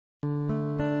Though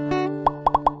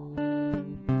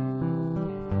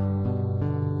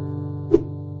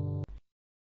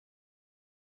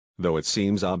it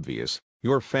seems obvious,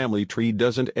 your family tree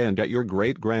doesn't end at your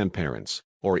great-grandparents,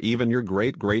 or even your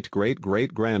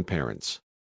great-great-great-great-grandparents.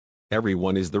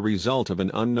 Everyone is the result of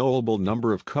an unknowable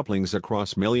number of couplings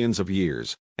across millions of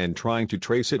years, and trying to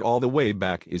trace it all the way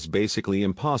back is basically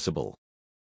impossible.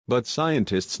 But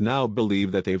scientists now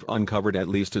believe that they've uncovered at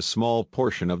least a small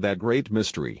portion of that great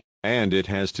mystery, and it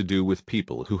has to do with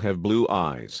people who have blue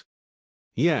eyes.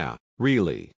 Yeah,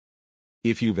 really.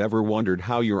 If you've ever wondered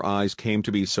how your eyes came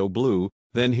to be so blue,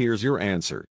 then here's your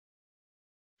answer.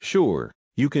 Sure,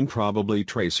 you can probably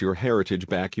trace your heritage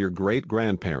back your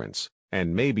great-grandparents,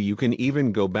 and maybe you can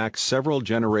even go back several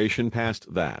generations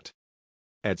past that.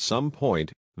 At some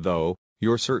point, though,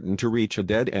 you're certain to reach a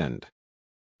dead end.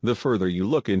 The further you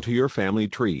look into your family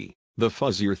tree, the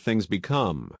fuzzier things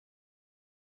become.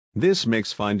 This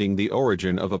makes finding the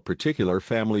origin of a particular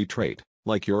family trait,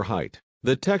 like your height,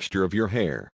 the texture of your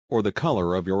hair, or the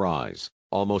color of your eyes,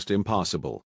 almost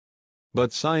impossible.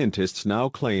 But scientists now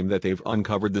claim that they've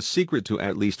uncovered the secret to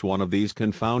at least one of these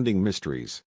confounding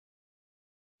mysteries.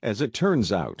 As it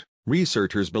turns out,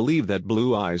 researchers believe that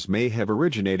blue eyes may have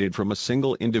originated from a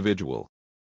single individual.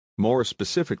 More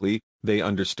specifically, they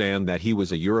understand that he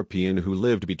was a European who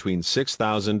lived between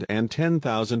 6,000 and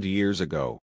 10,000 years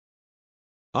ago.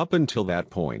 Up until that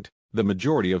point, the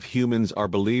majority of humans are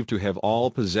believed to have all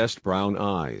possessed brown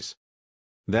eyes.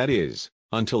 That is,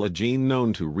 until a gene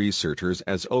known to researchers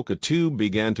as OCA2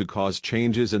 began to cause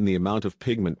changes in the amount of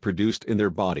pigment produced in their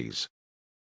bodies.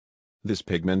 This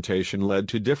pigmentation led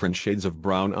to different shades of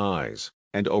brown eyes,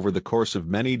 and over the course of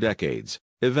many decades,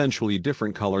 eventually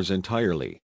different colors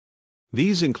entirely.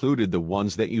 These included the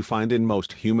ones that you find in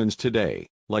most humans today,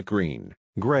 like green,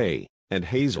 gray, and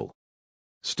hazel.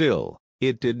 Still,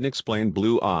 it didn't explain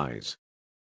blue eyes.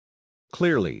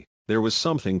 Clearly, there was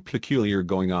something peculiar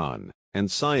going on, and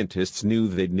scientists knew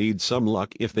they'd need some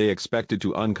luck if they expected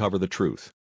to uncover the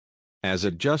truth. As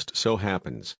it just so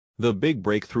happens, the big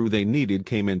breakthrough they needed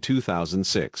came in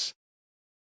 2006.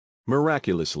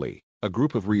 Miraculously, a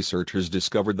group of researchers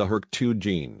discovered the HERC2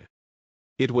 gene.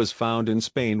 It was found in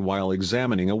Spain while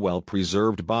examining a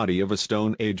well-preserved body of a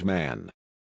Stone Age man.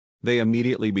 They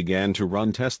immediately began to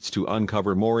run tests to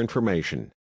uncover more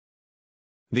information.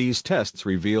 These tests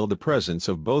revealed the presence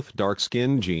of both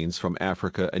dark-skin genes from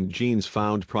Africa and genes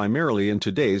found primarily in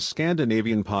today's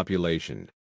Scandinavian population.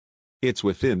 It's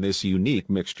within this unique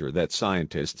mixture that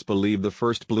scientists believe the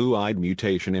first blue-eyed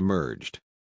mutation emerged.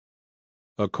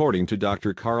 According to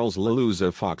Dr. Carles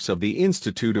Laluza Fox of the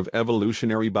Institute of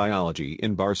Evolutionary Biology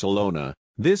in Barcelona,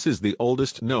 this is the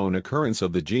oldest known occurrence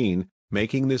of the gene,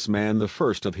 making this man the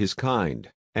first of his kind,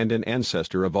 and an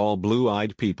ancestor of all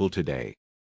blue-eyed people today.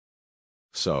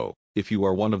 So, if you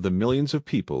are one of the millions of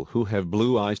people who have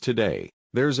blue eyes today,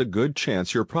 there's a good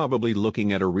chance you're probably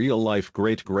looking at a real-life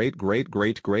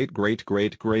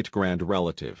great-great-great-great-great-great-great-grand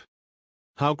relative.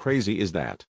 How crazy is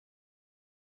that?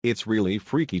 It's really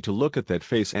freaky to look at that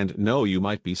face and know you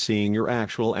might be seeing your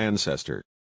actual ancestor.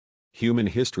 Human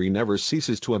history never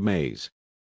ceases to amaze.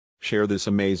 Share this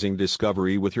amazing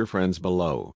discovery with your friends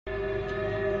below.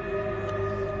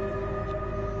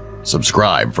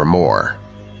 Subscribe for more.